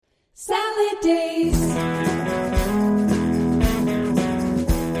Salad Days.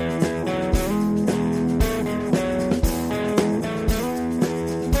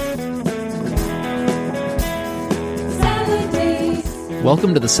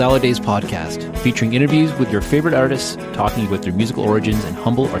 Welcome to the Salad Days podcast, featuring interviews with your favorite artists, talking about their musical origins and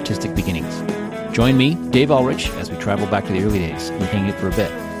humble artistic beginnings. Join me, Dave Ulrich, as we travel back to the early days and hang out for a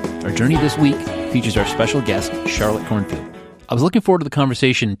bit. Our journey this week features our special guest, Charlotte Cornfield. I was looking forward to the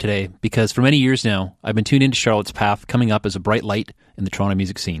conversation today because for many years now, I've been tuned into Charlotte's path coming up as a bright light in the Toronto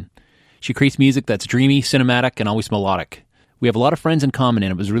music scene. She creates music that's dreamy, cinematic, and always melodic. We have a lot of friends in common,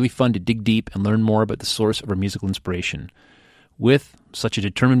 and it was really fun to dig deep and learn more about the source of her musical inspiration, with such a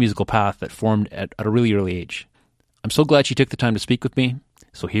determined musical path that formed at a really early age. I'm so glad she took the time to speak with me.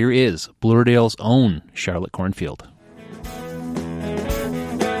 So here is Bluerdale's own Charlotte Cornfield.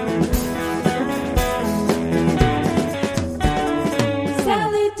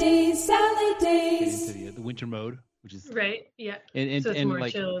 Salad Days, Salad Days. Into the winter mode, which is right, yeah. And So it's more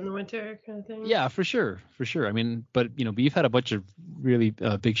like, chill in the winter kind of thing. yeah, for sure. I mean, but you've had a bunch of really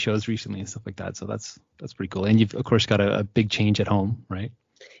big shows recently and stuff like that, so that's pretty cool. And you've of course got a big change at home, right?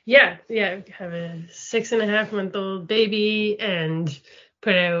 Yeah. I have a 6.5-month-old baby and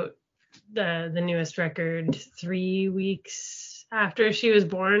put out the newest record 3 weeks after she was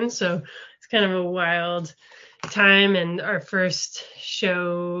born. So it's kind of a wild time. And our first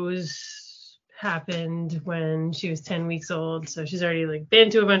shows happened when she was 10 weeks old. So she's already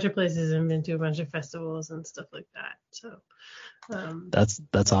been to a bunch of places and been to a bunch of festivals and stuff like that. So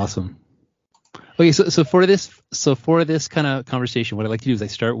that's awesome. Okay, so for this kind of conversation, what I like to do is I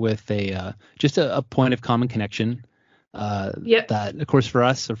start with just a point of common connection. That of course for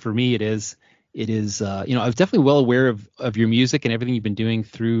us or for me it is I was definitely well aware of your music and everything you've been doing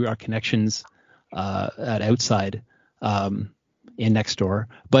through our connections at Outside and Next Door.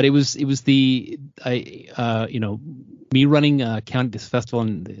 But it was me running this festival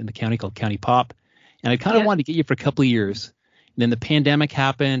in the county called County Pop, and I kind of wanted to get you for a couple of years. And then the pandemic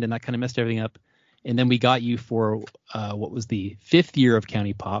happened, and that kind of messed everything up. And then we got you for what was the 5th year of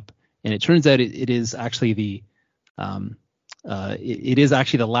County Pop, and it turns out it is actually the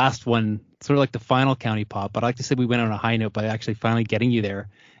last one, sort of like the final County Pop. But I like to say we went on a high note by actually finally getting you there,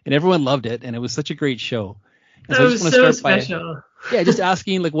 and everyone loved it, and it was such a great show. And so was so special. Just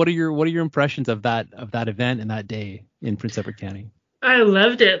asking what are your impressions of that event and that day in Prince Edward County? I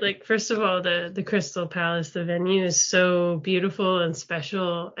loved it. First of all, the Crystal Palace, the venue is so beautiful and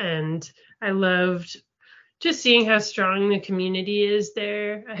special. And I loved just seeing how strong the community is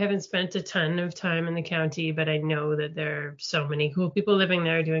there. I haven't spent a ton of time in the county, but I know that there are so many cool people living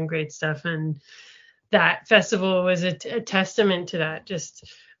there doing great stuff. And that festival was a testament to that.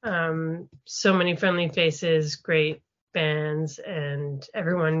 Just so many friendly faces, great bands, and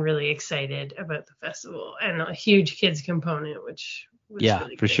everyone really excited about the festival, and a huge kids component, which was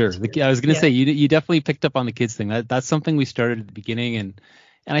really for sure. I was going to say you definitely picked up on the kids thing. That's something we started at the beginning, and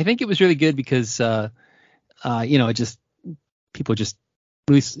I think it was really good because people just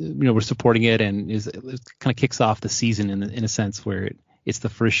really were supporting it, and it kind of kicks off the season in a sense where it's the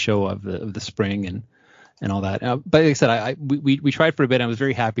first show of the spring and all that. But like I said, we tried for a bit. I was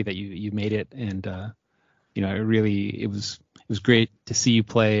very happy that you made it, and it was great to see you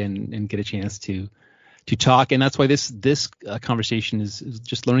play and get a chance to talk. And that's why this conversation is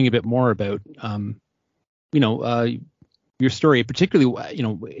just learning a bit more about your story, particularly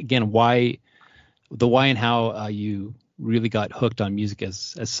again why and how you really got hooked on music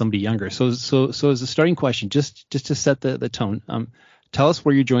as somebody younger. So as a starting question, just to set the tone, tell us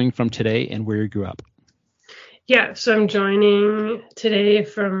where you're joining from today and where you grew up. Yeah, so I'm joining today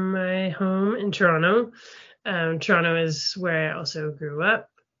from my home in Toronto. Toronto is where I also grew up.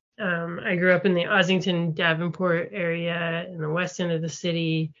 I grew up in the Ossington, Davenport area in the west end of the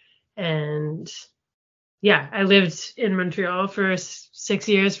city. And I lived in Montreal for 6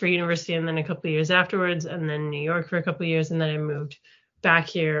 years for university, and then a couple of years afterwards, and then New York for a couple of years. And then I moved back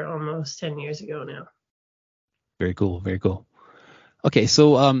here almost 10 years ago now. Very cool. Very cool. Okay.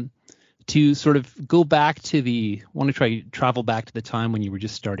 So, to sort of go back to travel back to the time when you were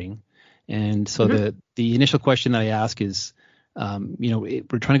just starting. And so the initial question that I ask is,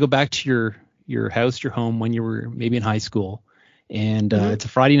 we're trying to go back to your house, your home when you were maybe in high school, and it's a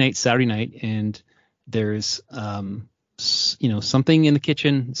Friday night, Saturday night, and there's something in the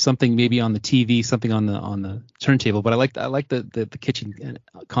kitchen, something maybe on the TV, something on the turntable. But I like the kitchen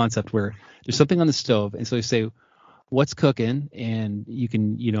concept where there's something on the stove, and so you say, what's cooking, and you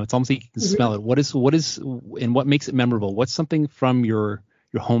can, it's almost like you can smell it. What is and what makes it memorable? What's something from your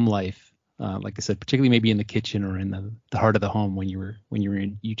home life like I said, particularly maybe in the kitchen or in the heart of the home when you were in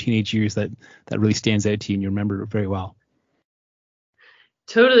your teenage years that really stands out to you and you remember it very well?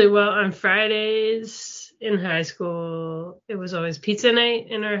 Totally. Well, on Fridays in high school, it was always pizza night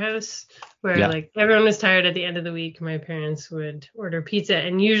in our house where Yeah. like everyone was tired at the end of the week. My parents would order pizza.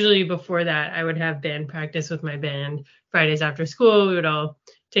 And usually before that, I would have band practice with my band. Fridays after school, we would all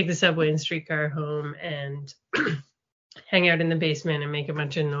take the subway and streetcar home and hang out in the basement and make a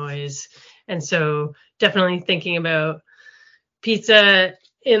bunch of noise. And so definitely thinking about pizza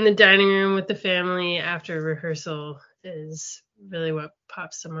in the dining room with the family after rehearsal is really what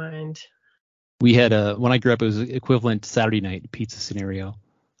pops to mind. We had when I grew up, it was equivalent to Saturday night pizza scenario.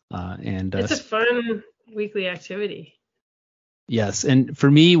 And It's a fun weekly activity. yes, and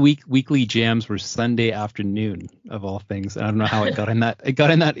for me, weekly jams were Sunday afternoon of all things. I don't know how it got in that. It got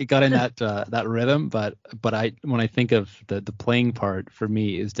in that rhythm. But when I think of the playing part, for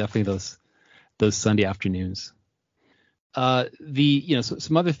me is definitely those Sunday afternoons.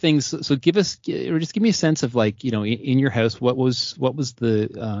 Some other things. So just give me a sense of like, in your house, what was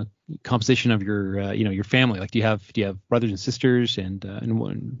the composition of your family? Like, do you have brothers and sisters, and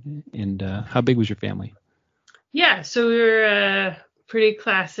how big was your family? Yeah, so we were pretty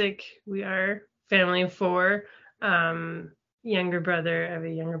classic. We are family of four. Younger brother, I have a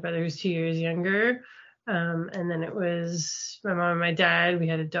younger brother who's 2 years younger. And then it was my mom and my dad. We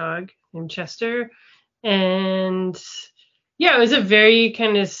had a dog named Chester. And yeah, it was a very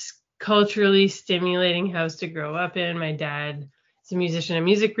kind of culturally stimulating house to grow up in. My dad is a musician and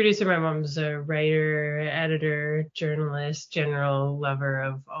music producer. My mom's a writer, editor, journalist, general lover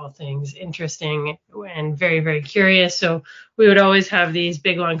of all things interesting and very, very curious. So we would always have these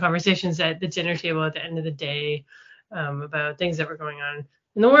big, long conversations at the dinner table at the end of the day about things that were going on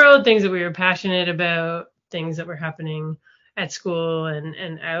in the world, things that we were passionate about, things that were happening at school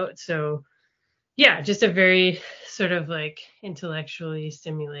and out. So yeah, just a very sort of like intellectually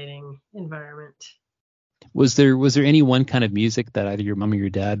stimulating environment. Was there any one kind of music that either your mom or your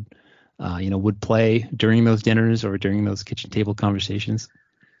dad, would play during those dinners or during those kitchen table conversations?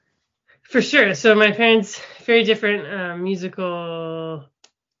 For sure. So my parents, very different musical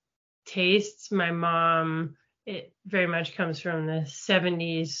tastes. My mom, it very much comes from the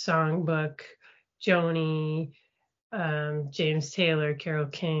 70s songbook, Joni, James Taylor, Carole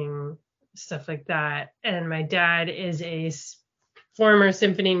King, stuff like that. And my dad is a former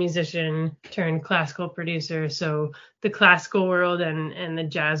symphony musician turned classical producer. So the classical world and the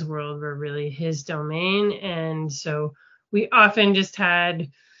jazz world were really his domain. And so we often just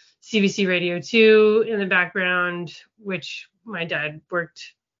had CBC Radio 2 in the background, which my dad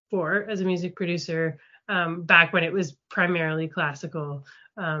worked for as a music producer back when it was primarily classical.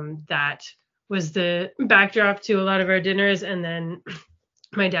 That was the backdrop to a lot of our dinners. And then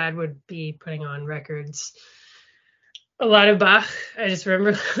my dad would be putting on records, a lot of Bach. I just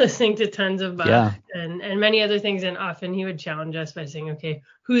remember listening to tons of Bach and many other things. And often he would challenge us by saying, okay,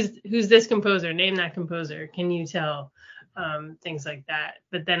 who's this composer? Name that composer. Can you tell? Things like that.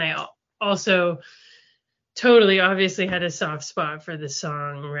 But then I also totally obviously had a soft spot for the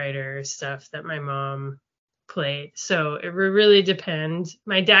songwriter stuff that my mom played. So it would really depend.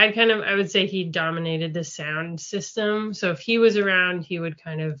 My dad kind of, I would say he dominated the sound system. So if he was around, he would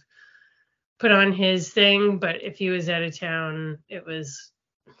kind of put on his thing. But if he was out of town, it was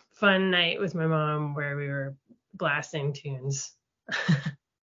fun night with my mom where we were blasting tunes.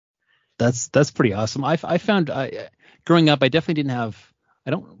 That's pretty awesome. I found growing up, I definitely I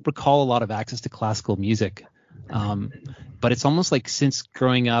don't recall a lot of access to classical music. But it's almost like since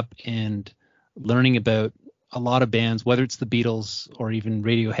growing up and learning about a lot of bands, whether it's the Beatles or even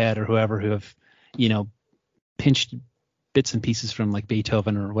Radiohead or whoever, who have, pinched bits and pieces from like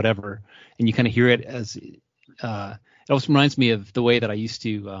Beethoven or whatever, and you kind of hear it as it also reminds me of the way that I used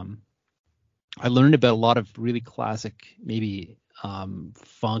to I learned about a lot of really classic maybe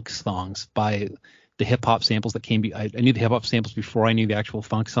funk songs by the hip hop samples that came. I knew the hip hop samples before I knew the actual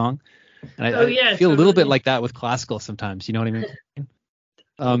funk song, and I feel a little bit like that with classical sometimes. You know what I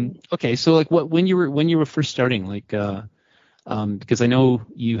mean? Okay, so like when you were first starting, like because I know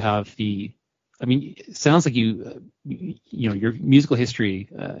you have it sounds like your musical history,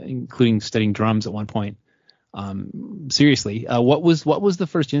 including studying drums at one point. Seriously, what was the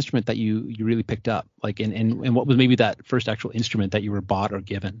first instrument that you really picked up? Like, and what was maybe that first actual instrument that you were bought or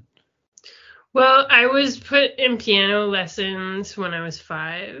given? Well, I was put in piano lessons when I was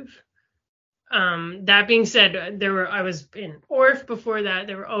 5. That being said, I was in Orff before that.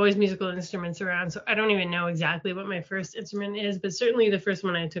 There were always musical instruments around, so I don't even know exactly what my first instrument is, but certainly the first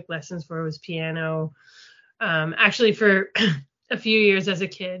one I took lessons for was piano. Actually, for a few years as a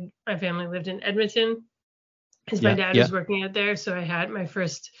kid, my family lived in Edmonton because my Yeah. dad Yeah. was working out there. So I had my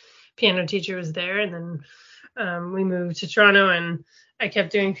first piano teacher was there, and then we moved to Toronto, and I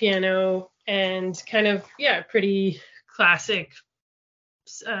kept doing piano and kind of, pretty classic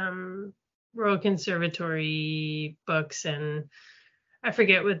Royal Conservatory books, and I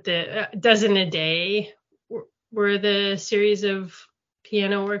forget what the Dozen a Day were the series of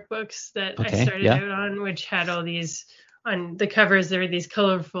piano workbooks that I Okay. started Yeah. out on, which had all these on the covers. There were these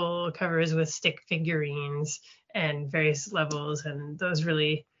colorful covers with stick figurines and various levels, and those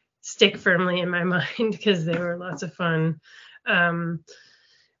really stick firmly in my mind because they were lots of fun.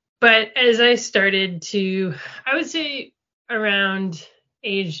 But as I started to, I would say around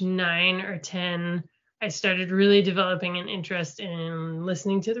age 9 or 10, I started really developing an interest in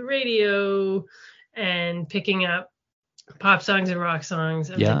listening to the radio and picking up pop songs and rock songs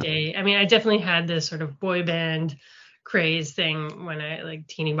of the day. I mean, I definitely had this sort of boy band craze thing when I like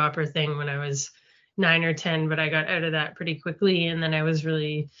teeny bopper thing when I was 9 or 10, but I got out of that pretty quickly. And then I was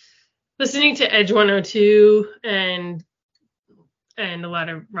really listening to Edge 102 and a lot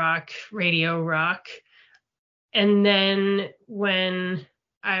of radio rock. And then when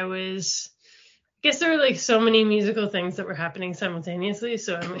I guess there were like so many musical things that were happening simultaneously.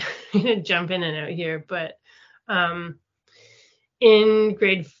 So I'm going to jump in and out here. But in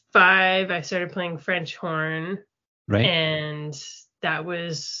grade 5, I started playing French horn. Right. And that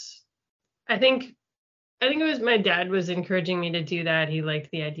was, I think it was my dad was encouraging me to do that. He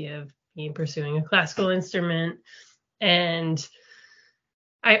liked the idea of me pursuing a classical instrument. And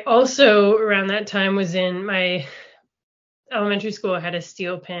I also, around that time, was in my elementary school. I had a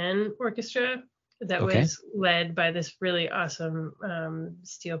steel pan orchestra that was led by this really awesome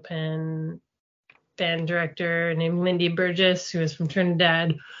steel pan band director named Lindy Burgess, who was from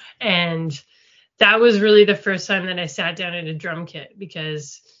Trinidad. And that was really the first time that I sat down at a drum kit,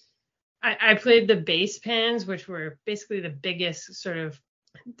 because I played the bass pans, which were basically the biggest sort of,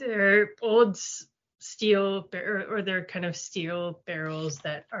 they're old steel, or they're kind of steel barrels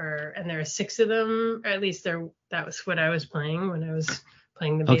that are, and there are 6 of them, or at least that was what I was playing when I was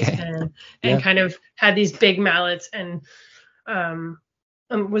playing the bass pan, and kind of had these big mallets, and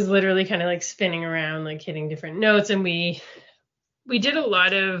was literally kind of like spinning around, like hitting different notes. And we did a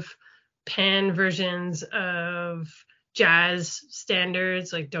lot of pan versions of jazz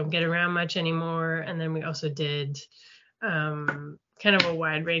standards, like Don't Get Around Much Anymore. And then we also did kind of a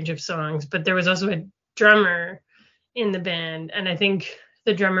wide range of songs, but there was also a drummer in the band. And I think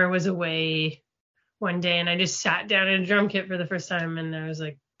the drummer was away one day, and I just sat down at a drum kit for the first time, and I was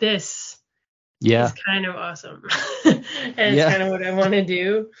like, this is kind of awesome. And it's kind of what I want to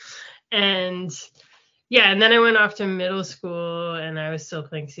do. And and then I went off to middle school, and I was still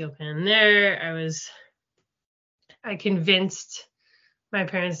playing steel pan there. I convinced my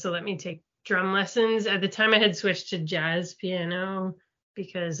parents to let me take drum lessons. At the time, I had switched to jazz piano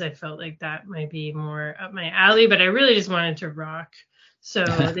because I felt like that might be more up my alley, but I really just wanted to rock. So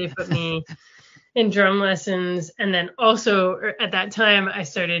they put me in drum lessons. And then also at that time, I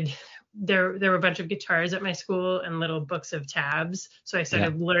started, there were a bunch of guitars at my school and little books of tabs. So I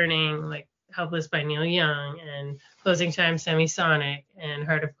started learning like Helpless by Neil Young and Closing Time Semisonic and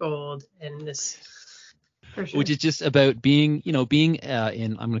Heart of Gold and this. For sure. Which is just about being in,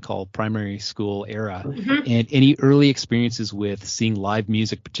 I'm going to call primary school era, Mm-hmm. and any early experiences with seeing live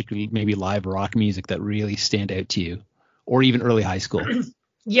music, particularly maybe live rock music, that really stand out to you, or even early high school.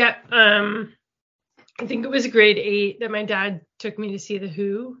 Yeah. I think it was grade 8 that my dad took me to see The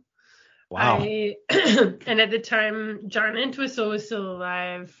Who. Wow. And at the time, John Entwistle was still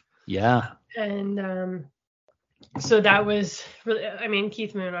alive. Yeah. And so that was really, I mean,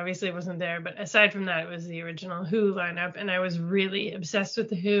 Keith Moon obviously wasn't there, but aside from that, it was the original Who lineup, and I was really obsessed with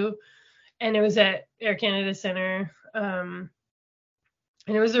The Who. And it was at Air Canada Centre, and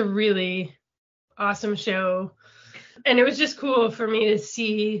it was a really awesome show. And it was just cool for me to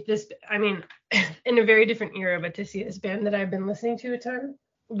see this, I mean, in a very different era, but to see this band that I've been listening to a ton.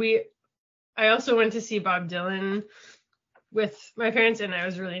 I also went to see Bob Dylan with my parents, and I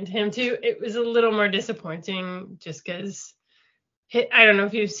was really into him too. It was a little more disappointing just because I don't know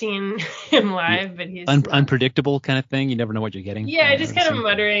if you've seen him live, but he's unpredictable kind of thing. You never know what you're getting. Yeah, just kind of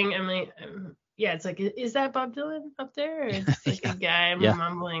muttering. I'm like, it's like, is that Bob Dylan up there? Or it's like a guy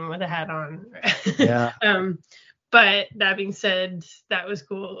mumbling with a hat on. Yeah. But that being said, that was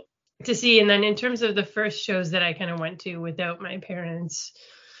cool to see. And then in terms of the first shows that I kind of went to without my parents,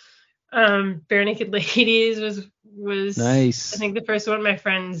 Bare Naked Ladies was nice. I think the first one.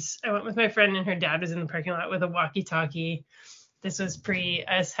 I went with my friend, and her dad was in the parking lot with a walkie-talkie. This was pre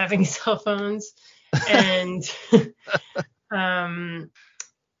us having cell phones. And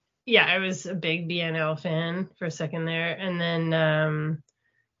Yeah, I was a big BNL fan for a second there. And then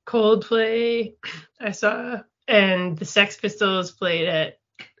Coldplay I saw, and the Sex Pistols played at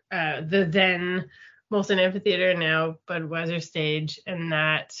the then Molson Amphitheater, now Budweiser Stage, and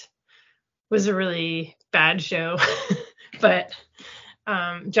that was a really bad show. But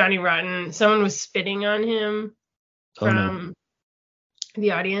Johnny Rotten, someone was spitting on him from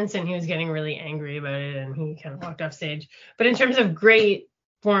the audience, and he was getting really angry about it, and he kind of walked off stage. But in terms of great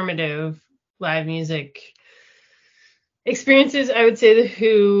formative live music experiences, I would say The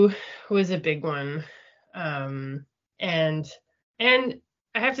Who was a big one. And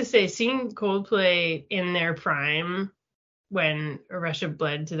I have to say, seeing Coldplay in their prime when A Rush of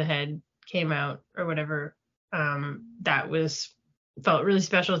Blood to the Head came out or whatever, that felt really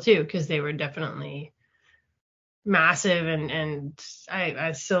special too, because they were definitely massive, and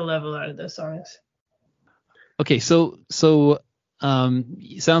I still love a lot of those songs. Okay, so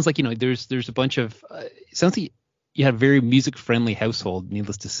it sounds like, there's a bunch of it sounds like you had a very music friendly household,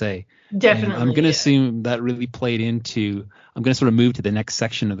 needless to say. Definitely. And I'm going to assume that really played into. I'm going to sort of move to the next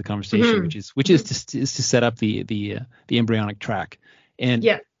section of the conversation, which is to set up the embryonic track. And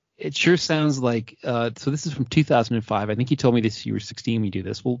it sure sounds like so this is from 2005. I think you told me this, you were 16 when you do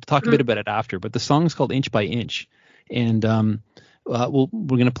this. We'll talk a bit about it after, but the song is called Inch by Inch, and we're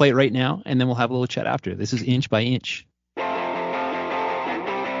going to play it right now, and then we'll have a little chat after. This is Inch by Inch.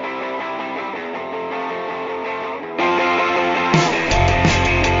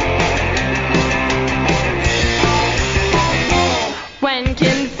 When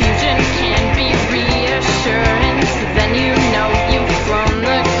confusion can be reassurance, then you know you've flown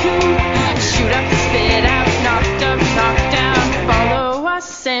the coop. Shoot up, spit out, knocked up, knocked down. Follow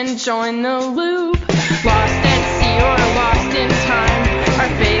us and join the loop. Lost at sea or lost in time, our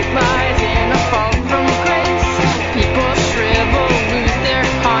fate lies in a fall from grace. People shrivel, lose their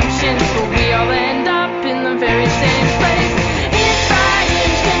conscience, but we all end up in the very same place. Inch by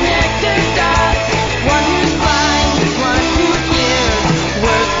inch, connect the dots. One who's blind, one who hears.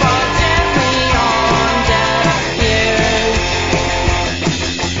 Words fall gently on deaf ears.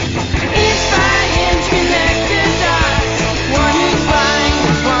 Inch by inch, connect the dots. One who's blind,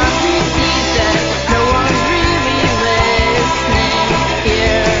 one who sees that no one's really listening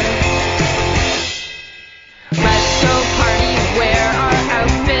here. Let's go party, wear our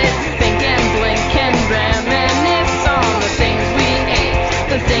outfits, think and blink and reminisce on the things we ate,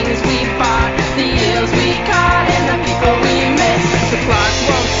 the things we bought, the eels we caught, and the people we miss. The clock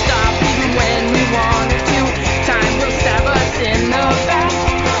won't stop even when we want to. Time will stab us in the back.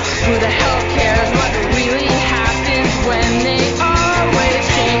 Who the hell cares what really happens when they always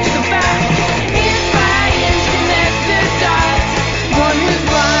change the facts? Inch by inch, connect the dots. One who's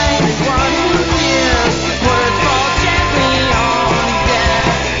blind is one who hears. Words fall gently on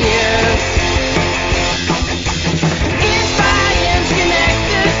deaf ears. Inch by inch, connect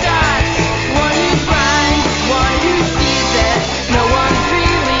the dots. One who's blind is one who sees that no one's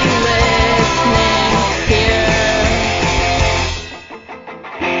really listening here.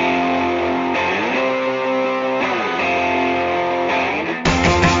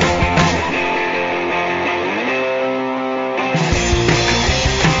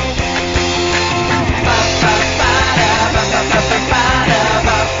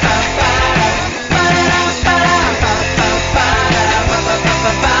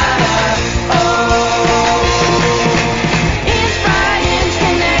 Inch by inch,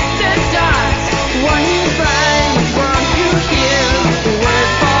 connect the dots. One who's blind is one who hears. The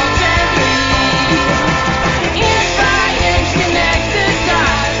words fall gently. Inch by inch, connect the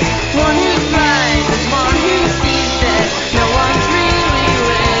dots. One who's blind is one who sees that no one's really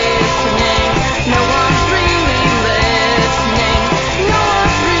listening. No one's really listening. No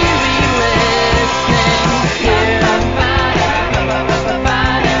one's really listening here.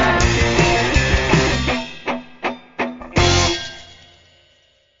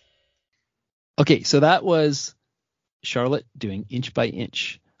 Okay, so that was Charlotte doing Inch by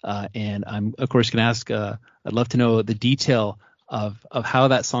Inch, and I'm of course going to ask. I'd love to know the detail of how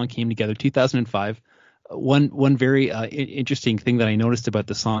that song came together. 2005. One very interesting thing that I noticed about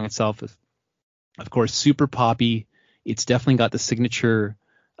the song itself is, of course, super poppy. It's definitely got the signature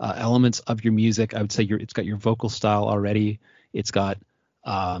elements of your music. I would say it's got your vocal style already. It's got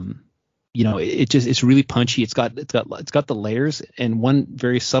it's really punchy. It's got the layers. And one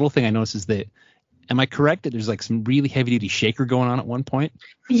very subtle thing I noticed is that, am I correct that there's like some really heavy duty shaker going on at one point?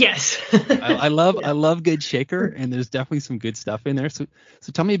 Yes. I love good shaker, and there's definitely some good stuff in there. So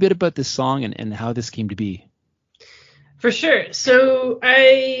tell me a bit about this song and how this came to be. For sure. So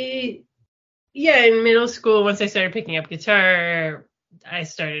I yeah, in middle school, once I started picking up guitar, I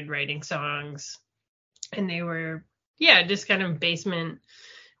started writing songs, and they were, yeah, just kind of basement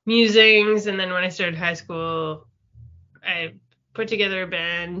musings. And then when I started high school, I put together a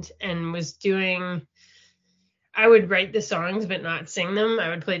band and was doing, I would write the songs but not sing them. I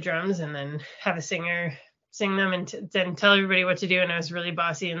would play drums and then have a singer sing them and then tell everybody what to do. And I was really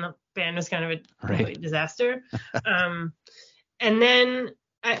bossy, and the band was kind of a complete disaster. And then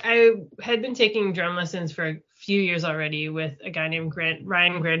I had been taking drum lessons for a few years already with a guy named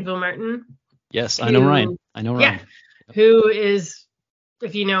Ryan Granville Martin. Yes, I know Ryan. Yeah, who is,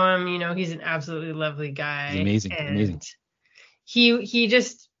 if you know him, you know he's an absolutely lovely guy. He's amazing. And amazing. He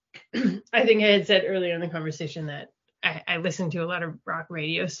just, I think I had said earlier in the conversation that I listened to a lot of rock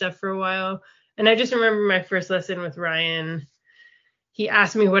radio stuff for a while. And I just remember my first lesson with Ryan. He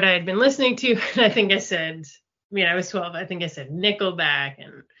asked me what I had been listening to. And I think I said, I was 12. I think I said Nickelback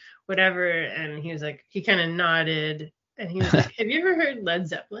and whatever. And he was like, he kind of nodded. And he was like, have you ever heard Led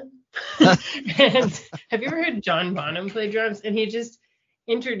Zeppelin? And have you ever heard John Bonham play drums? And he just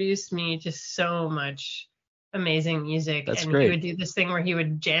introduced me to so much amazing music. That's and great. He would do this thing where he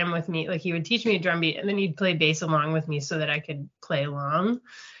would jam with me. Like he would teach me a drum beat and then he'd play bass along with me so that I could play along.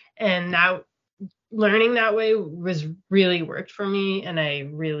 And that learning that way was really worked for me. And I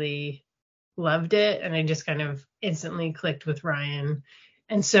really loved it. And I just kind of instantly clicked with Ryan.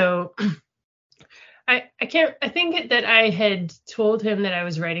 And so I think that I had told him that I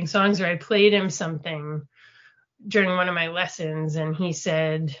was writing songs, or I played him something during one of my lessons. And he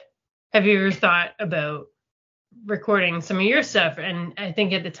said, have you ever thought about recording some of your stuff? And I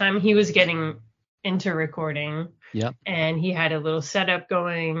think at the time he was getting into recording. Yeah. And he had a little setup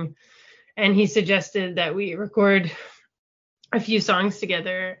going. And he suggested that we record a few songs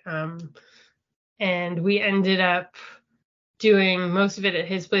together. And we ended up doing most of it at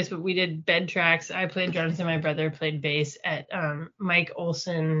his place, but we did bed tracks. I played drums and my brother played bass at Mike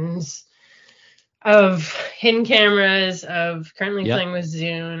Olson's of Hidden Cameras, of currently playing with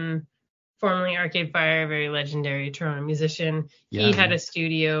Zune, formerly Arcade Fire, a very legendary Toronto musician. Yeah, he had a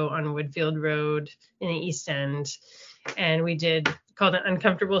studio on Woodfield Road in the East End. And we did, called it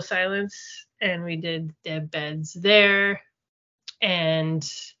Uncomfortable Silence, and we did the beds there. And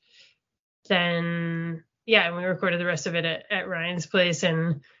then, and we recorded the rest of it at Ryan's place.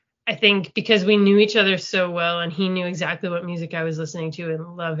 And I think because we knew each other so well and he knew exactly what music I was listening to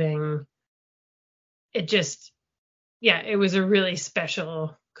and loving, it just, it was a really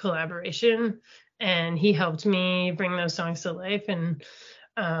special collaboration. And he helped me bring those songs to life. And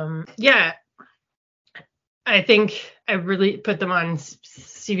I think I really put them on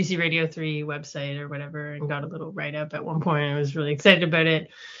CBC Radio 3 website or whatever and got a little write-up at one point. I was really excited about it.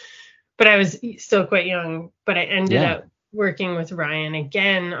 But I was still quite young. But I ended up working with Ryan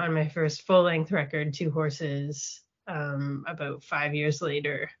again on my first full-length record, Two Horses, about 5 years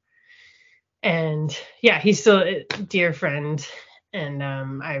later. And he's still a dear friend. And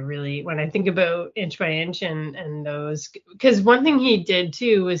I really, when I think about Inch by Inch and those, because one thing he did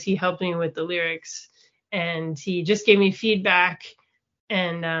too was he helped me with the lyrics. And he just gave me feedback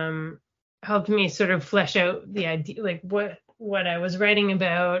and helped me sort of flesh out the idea, like what I was writing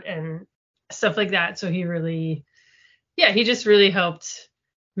about and stuff like that. So he really, he just really helped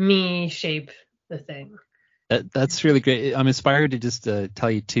me shape the thing. That's really great. I'm inspired to just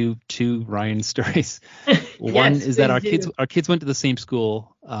tell you two Ryan stories. One is that our kids went to the same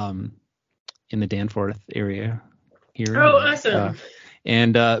school in the Danforth area here. Oh, awesome.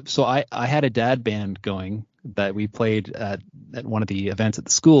 And so I had a dad band going that we played at one of the events at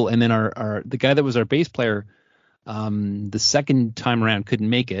the school. And then the guy that was our bass player, the second time around couldn't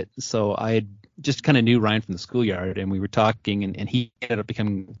make it. So I had just kind of knew Ryan from the schoolyard, and we were talking, and he ended up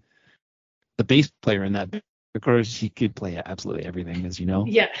becoming the bass player in that. Of course, he could play absolutely everything, as you know.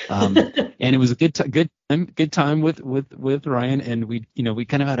 Yeah. And it was a good time with Ryan, and we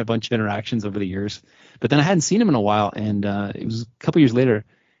kind of had a bunch of interactions over the years. But then I hadn't seen him in a while, and it was a couple years later,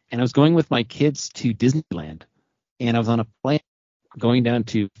 and I was going with my kids to Disneyland, and I was on a plane going down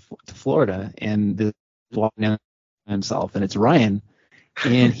to Florida, and the walking down himself, and it's Ryan,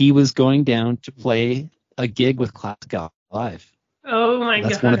 and he was going down to play a gig with Classic Live. Oh my god!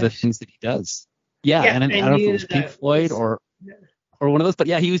 That's one of the things that he does. Yeah, and I don't know if it was Pink Floyd or one of those, but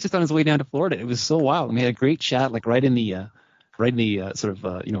he was just on his way down to Florida. It was so wild. And we had a great chat, like right in the sort of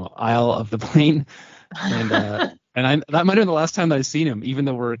aisle of the plane, and that might have been the last time that I've seen him, even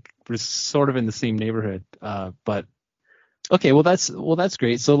though we're sort of in the same neighborhood. But okay, well that's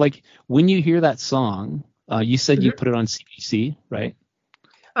great. So like when you hear that song, you said you put it on CBC, right?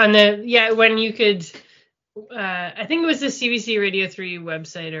 On the when you could I think it was the CBC Radio 3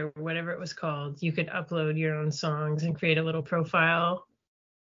 website or whatever it was called. You could upload your own songs and create a little profile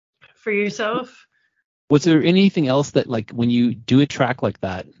for yourself. Was there anything else that, like, when you do a track like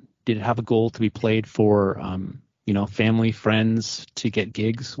that, did it have a goal to be played for, family, friends, to get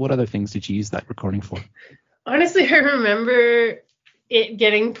gigs? What other things did you use that recording for? Honestly, I remember it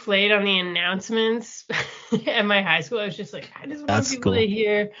getting played on the announcements at my high school. I was just like, I just want That's people cool. to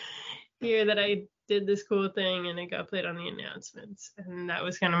hear that I did this cool thing, and it got played on the announcements. And that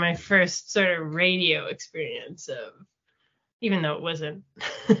was kind of my first sort of radio experience of, even though it wasn't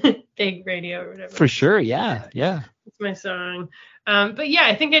big radio or whatever. For sure, yeah. It's my song. But yeah,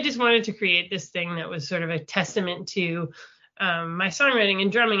 I think I just wanted to create this thing that was sort of a testament to my songwriting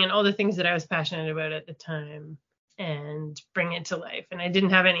and drumming and all the things that I was passionate about at the time, and bring it to life. And I didn't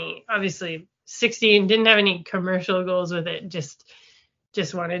have any, obviously 16, didn't have any commercial goals with it, just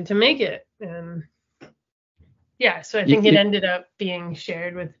wanted to make it. And yeah, so I think it ended up being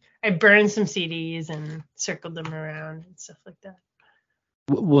shared with, I burned some CDs and circled them around and stuff like that.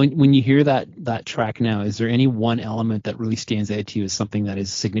 When you hear that track now, is there any one element that really stands out to you as something that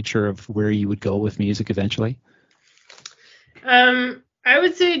is signature of where you would go with music eventually? I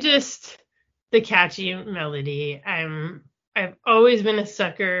would say just the catchy melody. I've always been a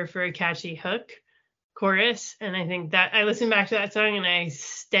sucker for a catchy hook chorus, and I think that I listen back to that song and I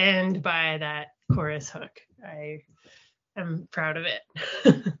stand by that chorus hook. I am proud of it.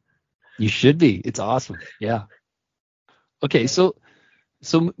 You should be. It's awesome. Yeah. Okay, so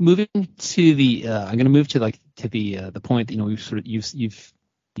moving to the, I'm going to move to the point that, we've sort of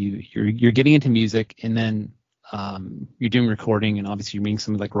you're getting into music, and then you're doing recording, and obviously you're meeting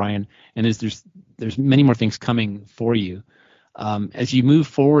somebody like Ryan, and there's many more things coming for you. As you move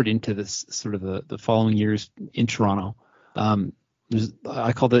forward into this sort of the following years in Toronto,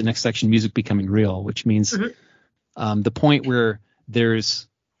 I call the next section music becoming real, which means the point where there's,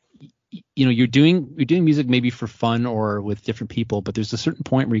 you're doing music maybe for fun or with different people, but there's a certain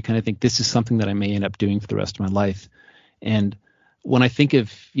point where you kind of think, this is something that I may end up doing for the rest of my life. And when I think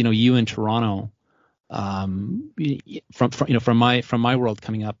of, you in Toronto, from my world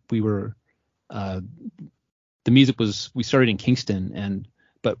coming up, we were, the music we started in Kingston,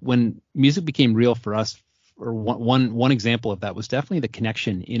 but when music became real for us, or one example of that was definitely the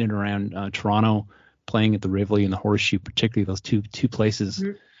connection in and around Toronto, playing at the Rivoli and the Horseshoe, particularly those two places.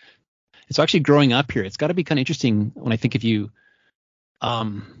 Mm-hmm. It's actually growing up here. It's got to be kind of interesting when I think of you,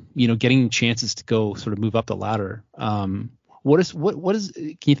 getting chances to go sort of move up the ladder. What is?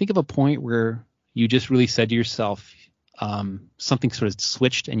 Can you think of a point where you just really said to yourself, something sort of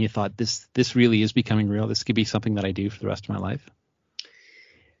switched and you thought, this really is becoming real. This could be something that I do for the rest of my life?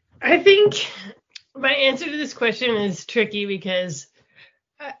 I think my answer to this question is tricky because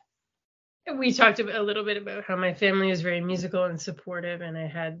we talked a little bit about how my family was very musical and supportive, and I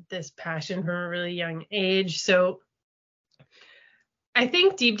had this passion from a really young age. So I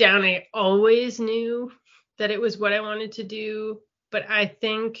think deep down, I always knew that it was what I wanted to do. But I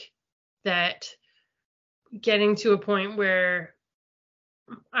think that getting to a point where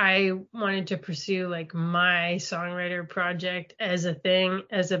I wanted to pursue like my songwriter project as a thing,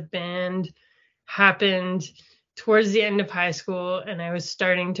 as a band, happened towards the end of high school, and I was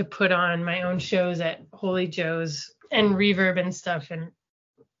starting to put on my own shows at Holy Joe's and Reverb and stuff, and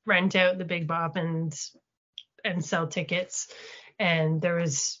rent out the Big Bop and sell tickets. And there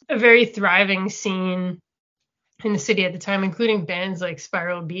was a very thriving scene in the city at the time, including bands like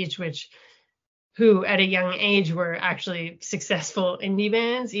Spiral Beach, who at a young age were actually successful indie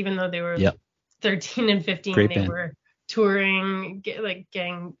bands, even though they were 13 and 15. Great they band. Were touring,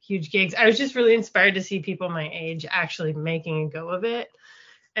 getting huge gigs. I was just really inspired to see people my age actually making a go of it.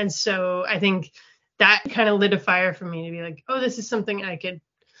 And so I think that kind of lit a fire for me to be like, oh, this is something I could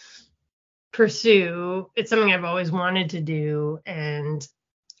pursue. It's something I've always wanted to do. And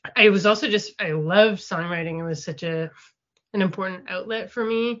I was also I loved songwriting. It was such an important outlet for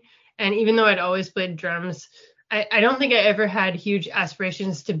me. And even though I'd always played drums, I don't think I ever had huge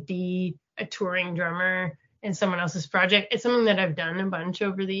aspirations to be a touring drummer in someone else's project. It's something that I've done a bunch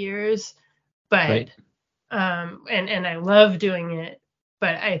over the years, but right. And I love doing it,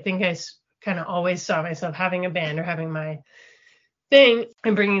 but I think I kind of always saw myself having a band or having my thing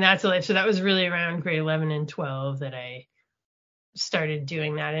and bringing that to life. So that was really around grade 11 and 12 that I started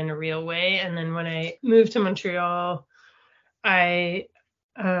doing that in a real way. And then when I moved to Montreal, I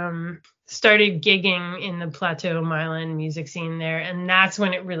started gigging in the Plateau Milan music scene there. And that's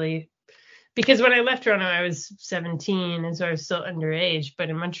when it really, because when I left Toronto, I was 17, and so I was still underage. But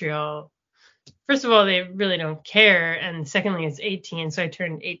in Montreal, first of all, they really don't care, and secondly, it's 18, so I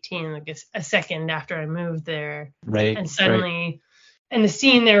turned 18 like a second after I moved there, Right. and suddenly, and the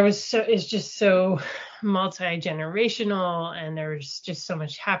scene there is just so multi-generational, and there was just so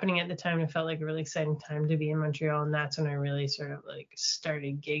much happening at the time. It felt like a really exciting time to be in Montreal, and that's when I really sort of like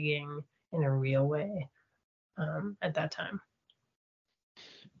started gigging in a real way at that time.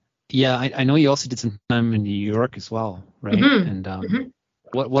 Yeah, I know you also did some time in New York as well, right? Mm-hmm. And Mm-hmm.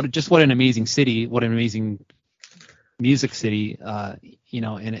 what an amazing city, what an amazing music city, and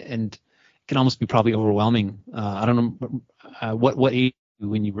it can almost be probably overwhelming. I don't know what age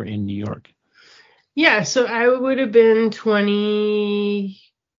when you were in New York. Yeah, so I would have been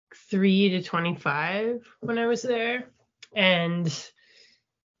 23 to 25 when I was there. And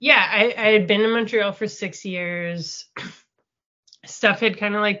yeah, I had been in Montreal for 6 years. Stuff had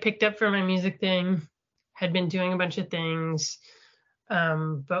kind of like picked up for my music thing, had been doing a bunch of things,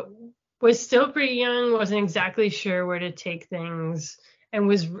 but was still pretty young, wasn't exactly sure where to take things, and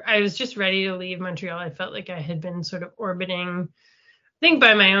I was just ready to leave Montreal. I felt like I had been sort of orbiting, I think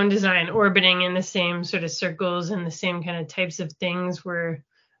by my own design, orbiting in the same sort of circles and the same kind of types of things where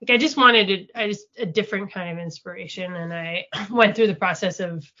like I just wanted a different kind of inspiration. And I went through the process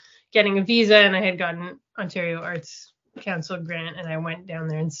of getting a visa, and I had gotten Ontario Arts Council grant, and I went down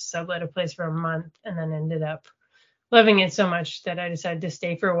there and sublet a place for a month, and then ended up loving it so much that I decided to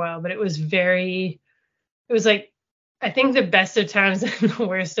stay for a while. But it was like, I think the best of times and the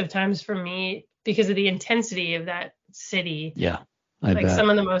worst of times for me because of the intensity of that city. Yeah. I like bet. some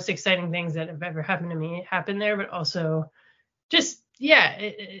of the most exciting things that have ever happened to me happened there, but also just, yeah,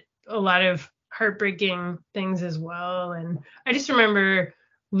 a lot of heartbreaking things as well. And I just remember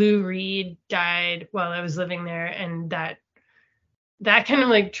Lou Reed died while I was living there, and that kind of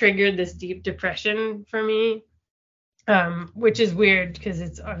like triggered this deep depression for me, which is weird because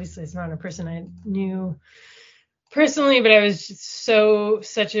it's not a person I knew personally, but I was just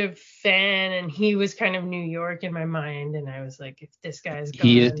such a fan, and he was kind of New York in my mind, and I was like, if this guy's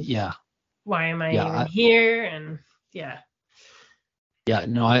gone, why am I even here? And yeah.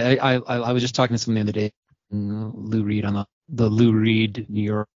 No, I was just talking to someone the other day, Lou Reed, on the Lou Reed New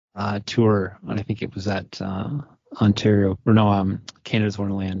York tour, and I think it was at Canada's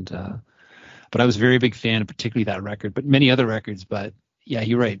Wonderland. But I was a very big fan of particularly that record, but many other records. But yeah,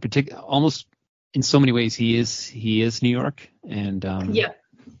 you're right. Almost in so many ways, he is New York, and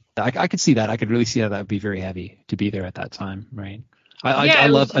I could see that. I could really see how that would be very heavy to be there at that time, right? I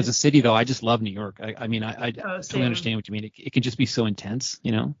love as a city though. I just love New York. I totally understand what you mean. It can just be so intense,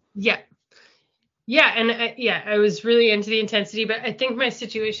 you know. Yeah, and I was really into the intensity, but I think my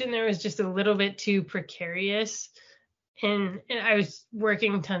situation there was just a little bit too precarious, and I was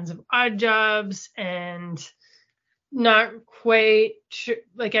working tons of odd jobs and not quite sure,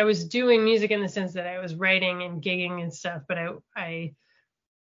 like I was doing music in the sense that I was writing and gigging and stuff, but I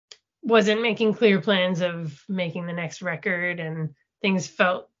wasn't making clear plans of making the next record, and things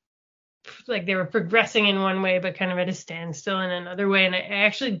felt like they were progressing in one way, but kind of at a standstill in another way. And I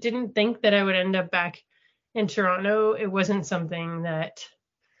actually didn't think that I would end up back in Toronto. It wasn't something that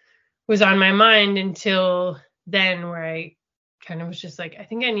was on my mind until then, where I kind of was just like, I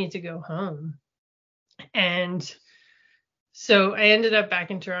think I need to go home. And so I ended up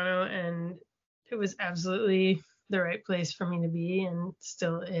back in Toronto, and it was absolutely the right place for me to be, and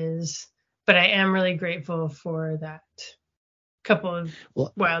still is. But I am really grateful for that couple of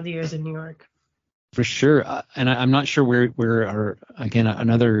wild years in New York. For sure. And I'm not sure where our, again,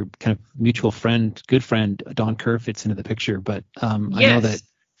 another kind of mutual friend, good friend, Don Kerr fits into the picture. But yes. I know that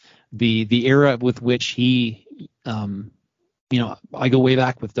the era with which he, I go way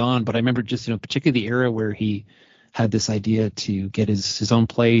back with Don, but I remember just, particularly the era where he had this idea to get his own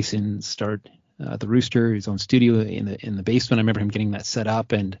place and start the Rooster, his own studio in the basement. I remember him getting that set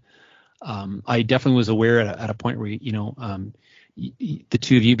up, and I definitely was aware at a point where the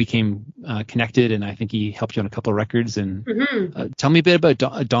two of you became connected, and I think he helped you on a couple of records. And tell me a bit about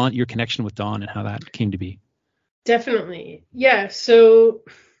Don, your connection with Don, and how that came to be. Definitely, yeah. So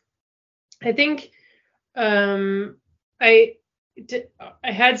I think I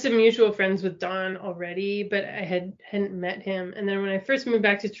had some mutual friends with Don already, but I hadn't met him. And then when I first moved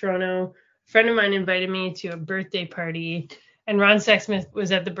back to Toronto, a friend of mine invited me to a birthday party, and Ron Sexsmith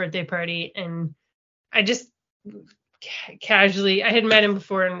was at the birthday party, and I just casually, I had met him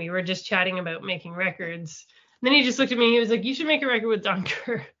before, and we were just chatting about making records. And then he just looked at me, he was like, "You should make a record with Don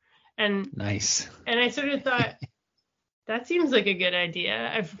Kerr." And nice. And I sort of thought, that seems like a good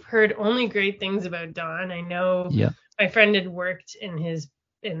idea. I've heard only great things about Don. I know my friend had worked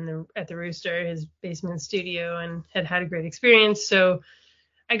at the Rooster, his basement studio, and had a great experience. So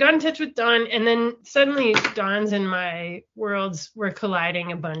I got in touch with Don, and then suddenly Don's and my worlds were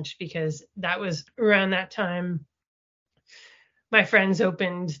colliding a bunch, because that was around that time my friends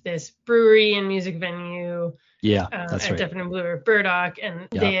opened this brewery and music venue That's at right. Deafening Blue or Burdock, and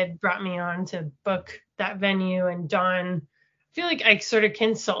Yeah. they had brought me on to book that venue. And Don, I feel like I sort of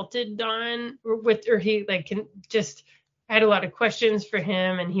consulted Don or he just had a lot of questions for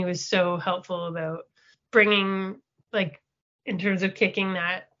him, and he was so helpful about bringing, like, in terms of kicking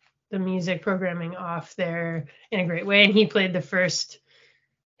the music programming off there in a great way. And he played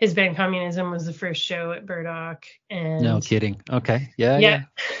his band Communism was the first show at Burdock. And No kidding. Okay. Yeah.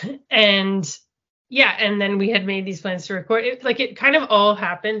 and then we had made these plans to record it. Like, it kind of all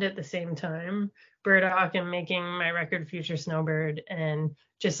happened at the same time. Burdock and making my record Future Snowbird, and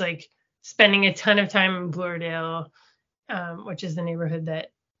just like spending a ton of time in Bloordale, which is the neighborhood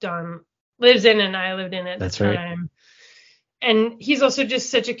that Don lives in and I lived in at That's the right. time. And he's also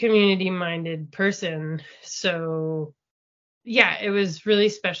just such a community-minded person. So yeah, it was really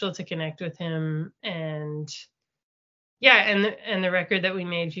special to connect with him. And yeah, and the record that we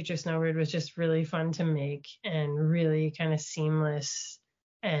made, Future Snowbird, was just really fun to make and really kind of seamless.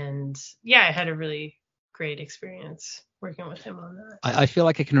 And yeah, I had a really great experience working with him on that. I feel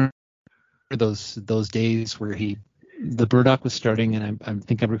like I can remember those days where the Burdock was starting, and I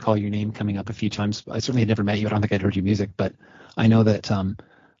think I recall your name coming up a few times. I certainly had never met you. I don't think I'd heard your music, but I know that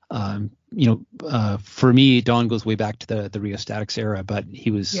for me, Don goes way back to the Rheostatics era, but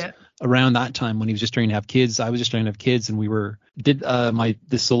he was around that time when he was just starting to have kids. I was just starting to have kids, and we did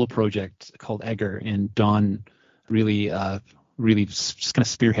this solo project called Egger, and Don really just kind of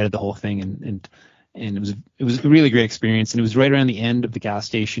spearheaded the whole thing, and it was a really great experience. And it was right around the end of the gas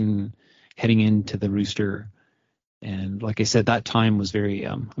station, heading into the Rooster. And like I said, that time was very,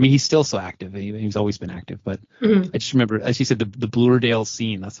 he's still so active. He's always been active, but I just remember, as you said, the Bloordale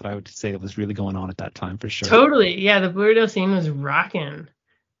scene, that's what I would say that was really going on at that time, for sure. Totally. Yeah. The Bloordale scene was rocking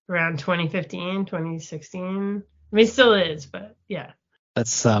around 2015, 2016. I mean, it still is, but yeah.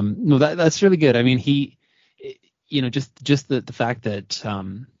 That's, that's really good. I mean, just the fact that,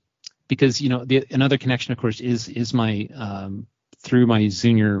 because, another connection, of course, is my, through my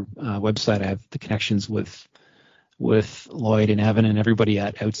Zunior website, I have the connections with Lloyd and Evan and everybody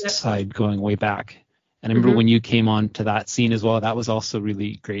at Outside going way back. And I remember when you came on to that scene as well, that was also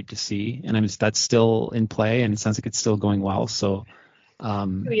really great to see. And that's still in play, and it sounds like it's still going well. So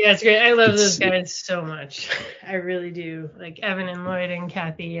yeah, it's great. I love those guys so much. I really do. Like Evan and Lloyd and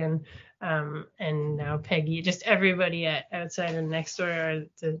Kathy and now Peggy, just everybody at Outside and Next Door are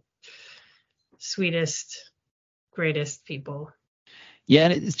the sweetest, greatest people. Yeah,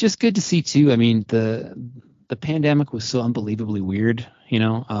 and it's just good to see too. I mean, the pandemic was so unbelievably weird,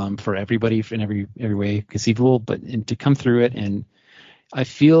 for everybody in every way conceivable, and to come through it. And I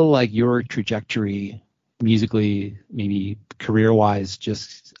feel like your trajectory musically, maybe career-wise,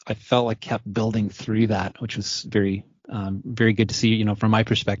 I felt like kept building through that, which was very, very good to see, from my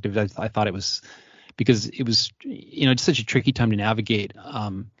perspective. I thought it was, because it was, just such a tricky time to navigate.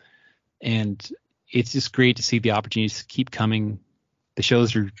 And it's just great to see the opportunities keep coming. The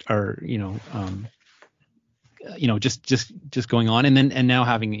shows are just going on, and now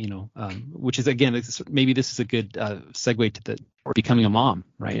having, which is, again, maybe this is a good segue to becoming a mom,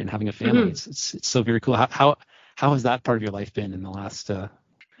 right, and having a family. It's so very cool. How has that part of your life been in the last?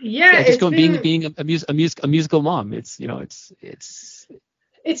 Being a musical mom. It's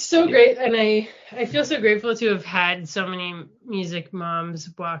so great, and I feel so grateful to have had so many music moms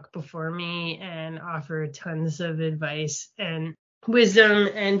walk before me and offer tons of advice and wisdom,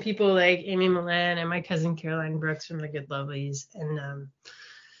 and people like Amy Milan and my cousin Caroline Brooks from the Good Lovelies, and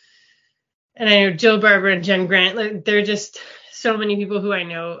I know Jill Barber and Jen Grant. Like, they're just so many people who I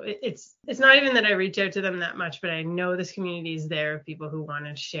know. It's not even that I reach out to them that much, but I know this community is there of people who want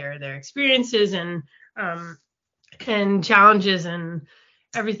to share their experiences and challenges and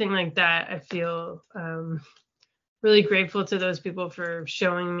everything like that. I feel really grateful to those people for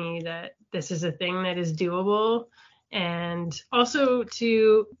showing me that this is a thing that is doable. And also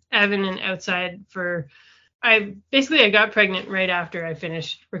to Evan and Outside I got pregnant right after I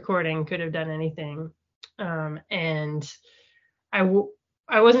finished recording Could Have Done Anything. And I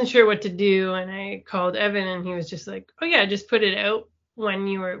wasn't sure what to do. And I called Evan, and he was just like, oh yeah, just put it out when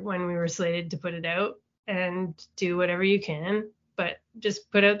we were slated to put it out, and do whatever you can, but just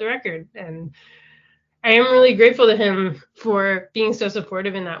put out the record. And I am really grateful to him for being so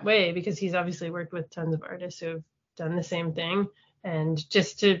supportive in that way, because he's obviously worked with tons of artists who have done the same thing, and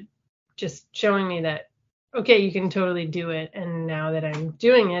just showing me that, okay, you can totally do it. And now that I'm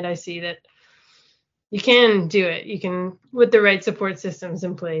doing it, I see that you can do it. You can, with the right support systems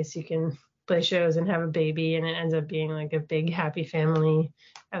in place, you can play shows and have a baby, and it ends up being like a big happy family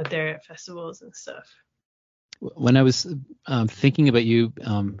out there at festivals and stuff. When I was thinking about you,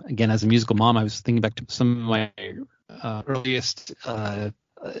 again, as a musical mom, I was thinking back to some of my earliest,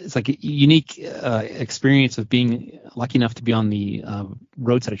 it's like a unique experience of being lucky enough to be on the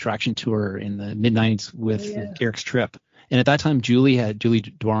Roadside Attraction tour in the mid '90s with Eric's Trip. And at that time, Julie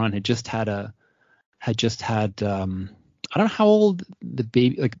Dwaron had just had I don't know how old the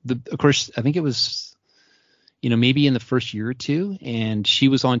baby, of course, I think it was, maybe in the first year or two, and she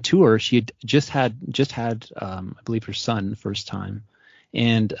was on tour. She had just had, I believe, her son the first time,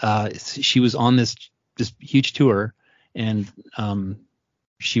 and she was on this huge tour, and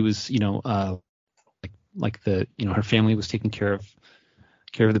she was, her family was taking care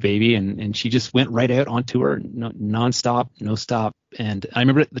of the baby, and she just went right out on tour, nonstop, no stop. And I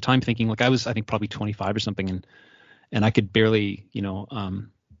remember at the time thinking, like, I was, I think, probably 25 or something, and I could barely,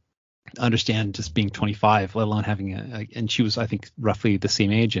 understand just being 25, let alone having and she was, I think, roughly the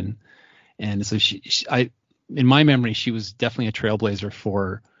same age, and so in my memory, she was definitely a trailblazer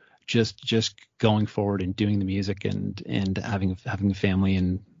for just going forward and doing the music and having a family,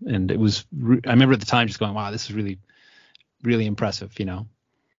 and it was, I remember at the time just going, wow, this is really, really impressive,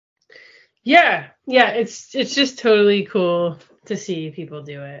 Yeah, it's just totally cool to see people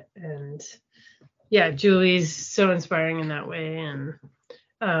do it, and yeah, Julie's so inspiring in that way.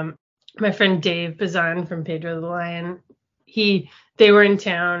 And my friend Dave Bazan from Pedro the Lion, they were in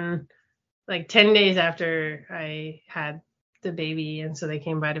town like 10 days after I had the baby, and so they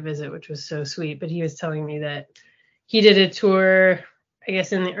came by to visit, which was so sweet. But he was telling me that he did a tour, I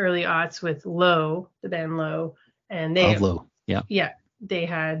guess, in the early aughts with Low, the band Low, and Low, they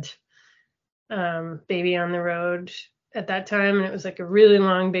had baby on the road at that time, and it was like a really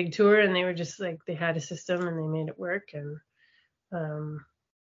long big tour, and they were just like, they had a system and they made it work. And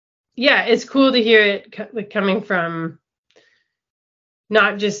it's cool to hear it coming from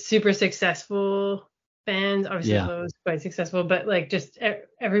not just super successful bands, obviously Low's quite successful, but like just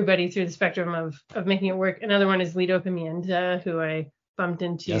everybody through the spectrum of making it work. Another one is Lido Pimienta, who I bumped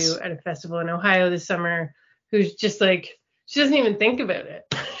into at a festival in Ohio this summer, who's just like, she doesn't even think about it.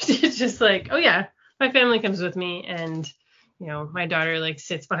 She's just like, oh yeah, my family comes with me, and my daughter like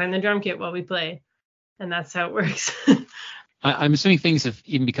sits behind the drum kit while we play, and that's how it works. I'm assuming things have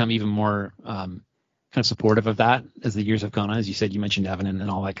even become even more kind of supportive of that as the years have gone on. As you said, you mentioned Evan and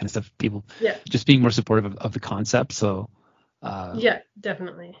all that kind of stuff. People just being more supportive of the concept. So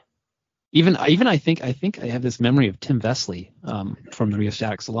definitely. Even I think I have this memory of Tim Vesley from the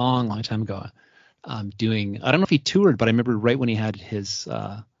Rheostatics a long time ago. Doing, I don't know if he toured, but I remember right when he had his,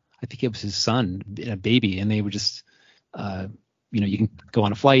 I think it was his son, a baby, and they were just, you can go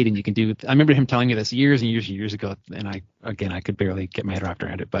on a flight and you can do. I remember him telling me this years and years ago, and I could barely get my head wrapped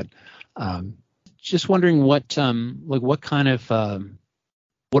around it. But just wondering what kind of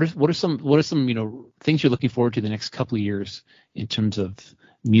what are some things you're looking forward to the next couple of years in terms of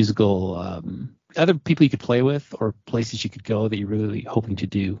musical, other people you could play with or places you could go that you're really hoping to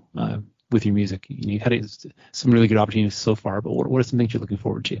do with your music. You've had some really good opportunities so far, but what are some things you're looking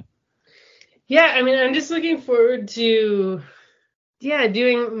forward to? Yeah, I mean, I'm just looking forward to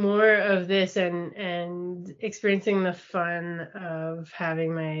doing more of this and experiencing the fun of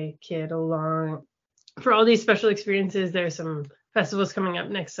having my kid along for all these special experiences. There's some festivals coming up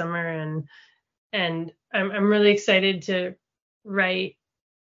next summer, and I'm really excited to write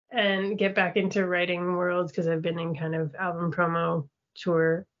and get back into writing world, because I've been in kind of album promo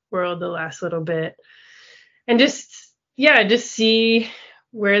tour world the last little bit, and just see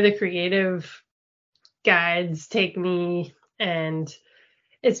where the creative guides take me. And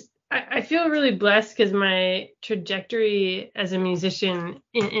I feel really blessed because my trajectory as a musician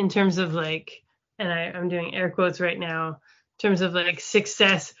in terms of like, and I'm doing air quotes right now, in terms of like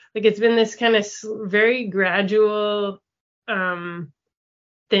success, like it's been this kind of very gradual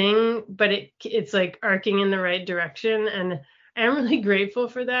thing, but it's like arcing in the right direction, and I'm really grateful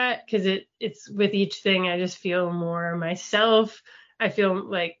for that, because it's with each thing I just feel more myself. I feel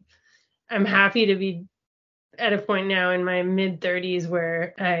like I'm happy to be at a point now in my mid 30s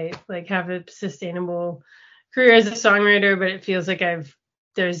where I like have a sustainable career as a songwriter, but it feels like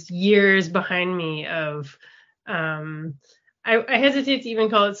there's years behind me of I hesitate to even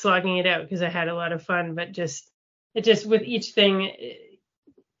call it slogging it out, because I had a lot of fun, but it just with each thing,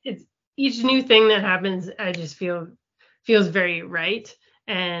 it's each new thing that happens, I just feels very right,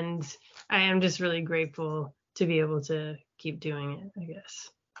 and I am just really grateful to be able to keep doing it, I guess.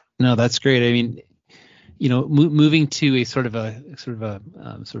 No, that's great. I mean, moving to a sort of a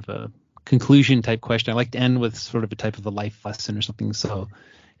conclusion type question. I like to end with sort of a type of a life lesson or something. So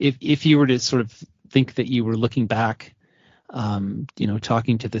if you were to sort of think that you were looking back,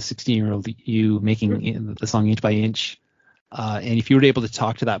 talking to the 16-year-old you making the song Inch by Inch, and if you were able to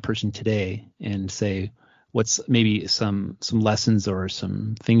talk to that person today and say what's maybe some lessons or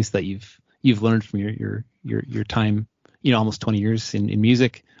some things that you've learned from your time, almost 20 years in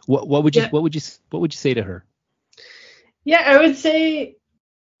music, what would you say to her? Yeah, I would say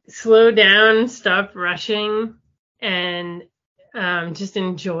slow down, stop rushing, and just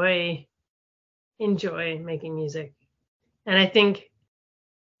enjoy making music. And I think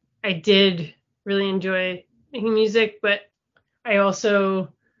I did really enjoy making music, but I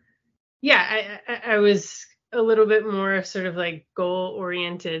also, I was a little bit more sort of like goal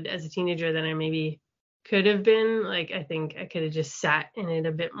oriented as a teenager than I maybe could have been. Like, I think I could have just sat in it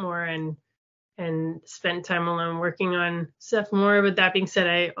a bit more and spent time alone working on stuff more. But that being said,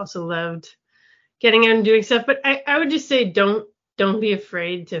 I also loved getting out and doing stuff. But I would just say don't be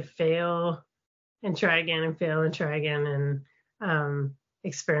afraid to fail and try again and fail and try again and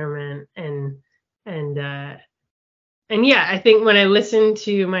experiment and yeah, I think when I listen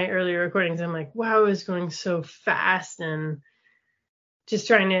to my earlier recordings, I'm like, wow, I was going so fast and just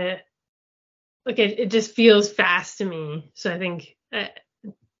trying to it just feels fast to me. So I think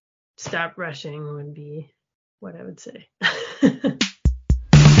stop rushing would be what I would say.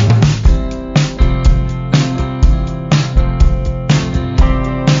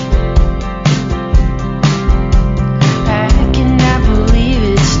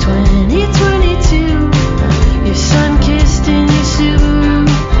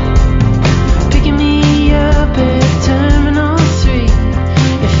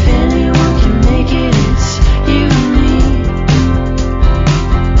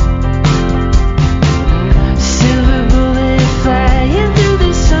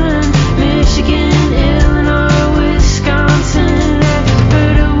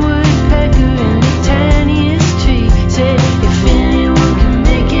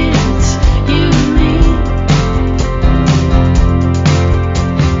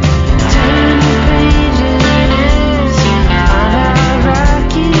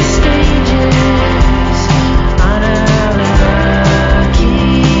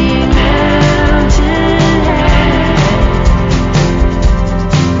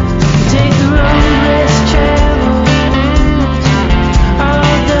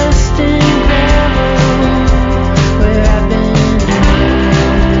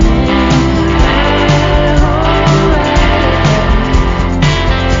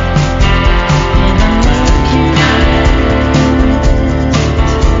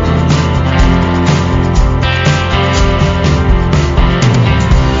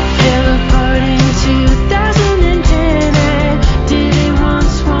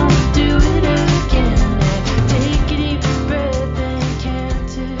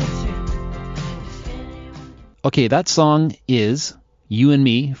 Okay, that song is You and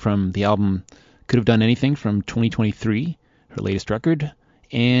Me from the album Could Have Done Anything from 2023, her latest record.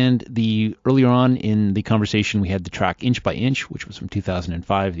 And earlier on in the conversation, we had the track Inch by Inch, which was from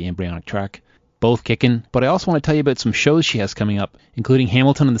 2005, the embryonic track. Both kicking. But I also want to tell you about some shows she has coming up, including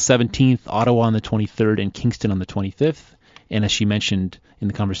Hamilton on the 17th, Ottawa on the 23rd, and Kingston on the 25th. And as she mentioned in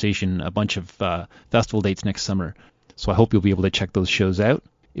the conversation, a bunch of festival dates next summer. So I hope you'll be able to check those shows out.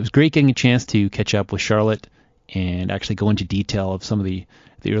 It was great getting a chance to catch up with Charlotte and actually go into detail of some of the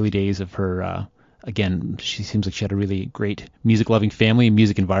early days of her. Again, she seems like she had a really great music-loving family and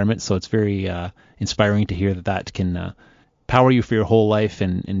music environment, so it's very inspiring to hear that can power you for your whole life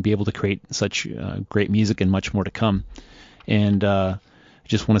and be able to create such great music and much more to come. And I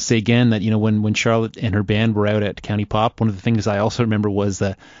just want to say again that, when Charlotte and her band were out at County Pop, one of the things I also remember was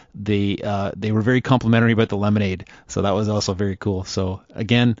that they were very complimentary about the lemonade, so that was also very cool. So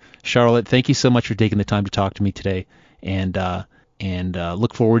again, Charlotte, thank you so much for taking the time to talk to me today, and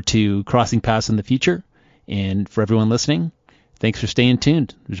look forward to crossing paths in the future. And for everyone listening, thanks for staying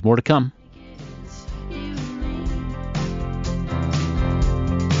tuned. There's more to come.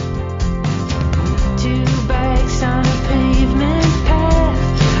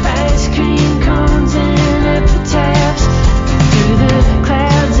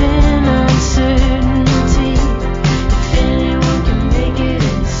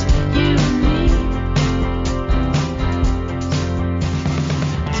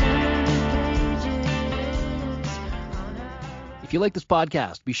 If you like this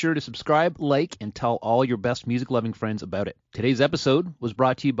podcast, be sure to subscribe, like, and tell all your best music-loving friends about it. Today's episode was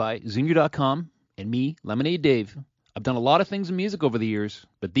brought to you by Zunior.com and me, Lemonade Dave. I've done a lot of things in music over the years,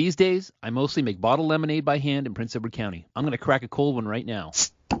 but these days, I mostly make bottled lemonade by hand in Prince Edward County. I'm going to crack a cold one right now.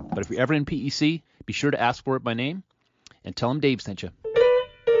 But if you're ever in PEC, be sure to ask for it by name and tell him Dave sent you.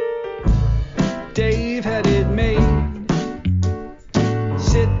 Dave had it made,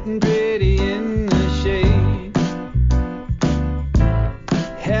 sitting pretty in the shade.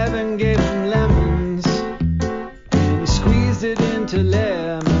 Heaven gave him lemons, and he squeezed it into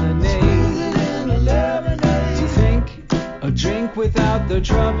lemonade. To think a drink without the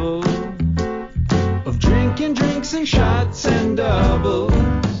trouble of drinking drinks and shots and doubles.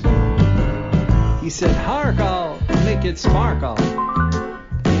 He said, hark, I'll make it sparkle.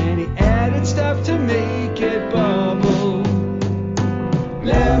 And he added stuff to make it bubble.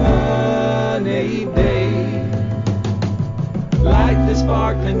 Lemonade Day, like the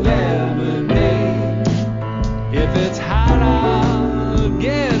sparkling lemonade. If it's hot, I'll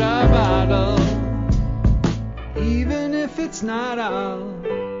get a bottle. Even if it's not, I'll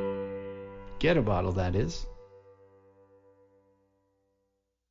get a bottle, that is.